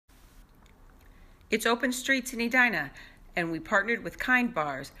It's Open Streets in Edina, and we partnered with Kind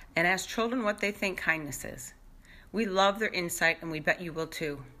Bars and asked children what they think kindness is. We love their insight, and we bet you will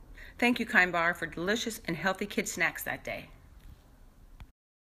too. Thank you, Kind Bar, for delicious and healthy kid snacks that day.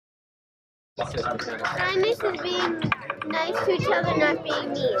 Kindness is being nice to each other, not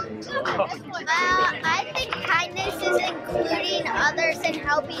being mean. I think kindness is including others and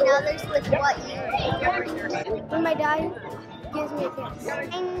helping others with what you do. When my dad gives me a kiss.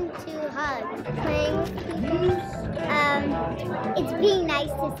 Trying to hug. Playing with people. It's being nice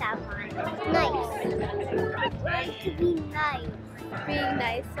to someone. Nice. To be nice. Being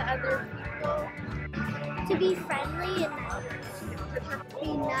nice to other people. To be friendly and nice. Be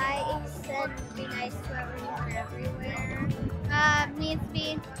nice and be nice to everyone everywhere. Means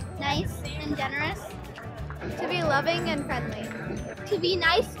being nice and generous. To be loving and friendly. To be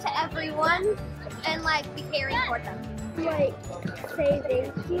nice to everyone and be caring for them. Say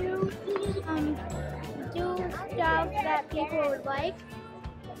thank you. Do stuff that people would like.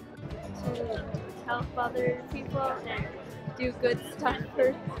 To help other people and do good stuff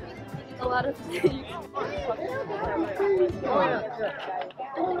for a lot of things.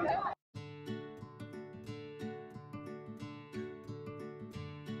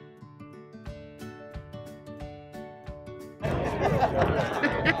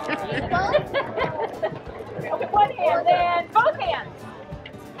 One hand, then both hands.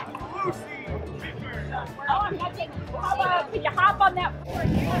 Oh, I'm not taking. How about, can you hop on that?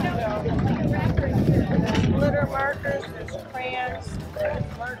 Glitter markers, there's crayons, there's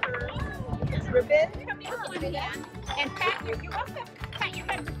markers, there's ribbon. Come in with one hand and pat your, you're welcome. Pat your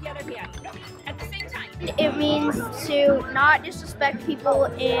head with the other hand. No, at the same time. It means to not disrespect people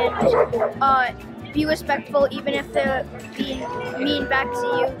and be respectful even if they're being mean back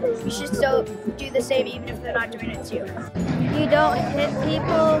to you. You should still do the same even if they're not doing it to you. You don't hit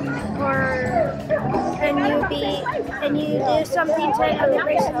people and you do something to another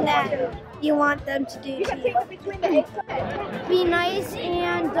person that you want them to do to you. Be nice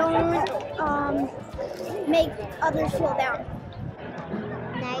and don't make others feel down.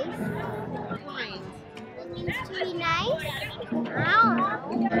 Nice. It means to be nice. I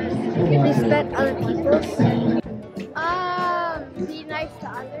don't know. Respect other people. Be nice to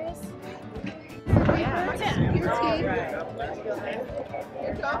others.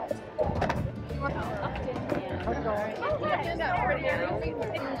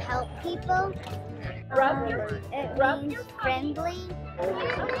 Help people. It means friendly.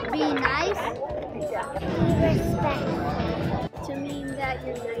 Be nice. Be respectful. To mean that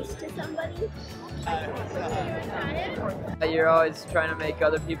you're nice to somebody. You're always trying to make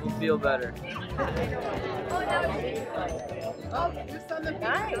other people feel better. Oh, do something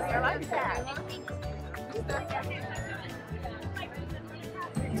nice. I like that.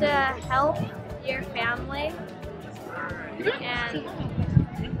 To help your family and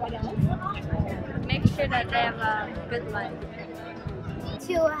make sure that they have a good life.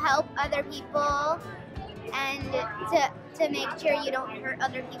 To help other people and to make sure you don't hurt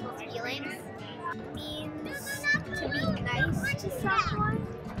other people's feelings. It means to be nice to someone.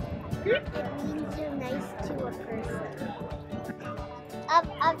 It means you're nice to a person.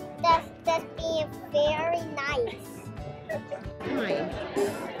 That's being very nice. Kind.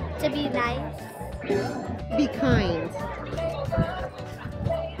 To be nice. Be kind.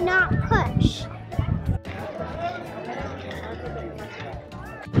 Not push.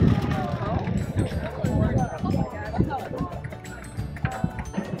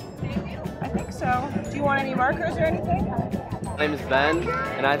 I think so. Do you want any markers or anything? My name is Ben,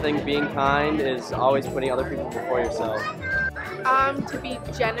 and I think being kind is always putting other people before yourself. To be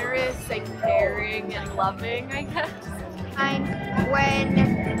generous and caring and loving, I guess. When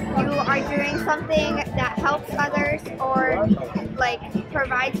you are doing something that helps others or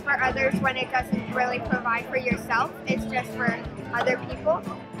provides for others when it doesn't really provide for yourself, it's just for other people.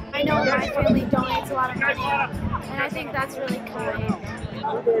 I know my family donates a lot of money, and I think that's really kind.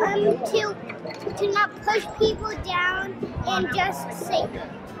 To not push people down and just say,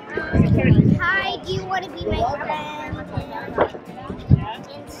 hi, do you want to be my friend?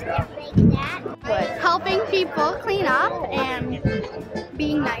 And stuff like that. Helping people clean up and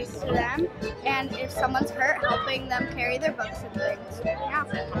being nice to them, and if someone's hurt, helping them carry their books and things. Yeah.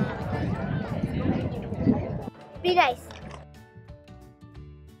 Be nice.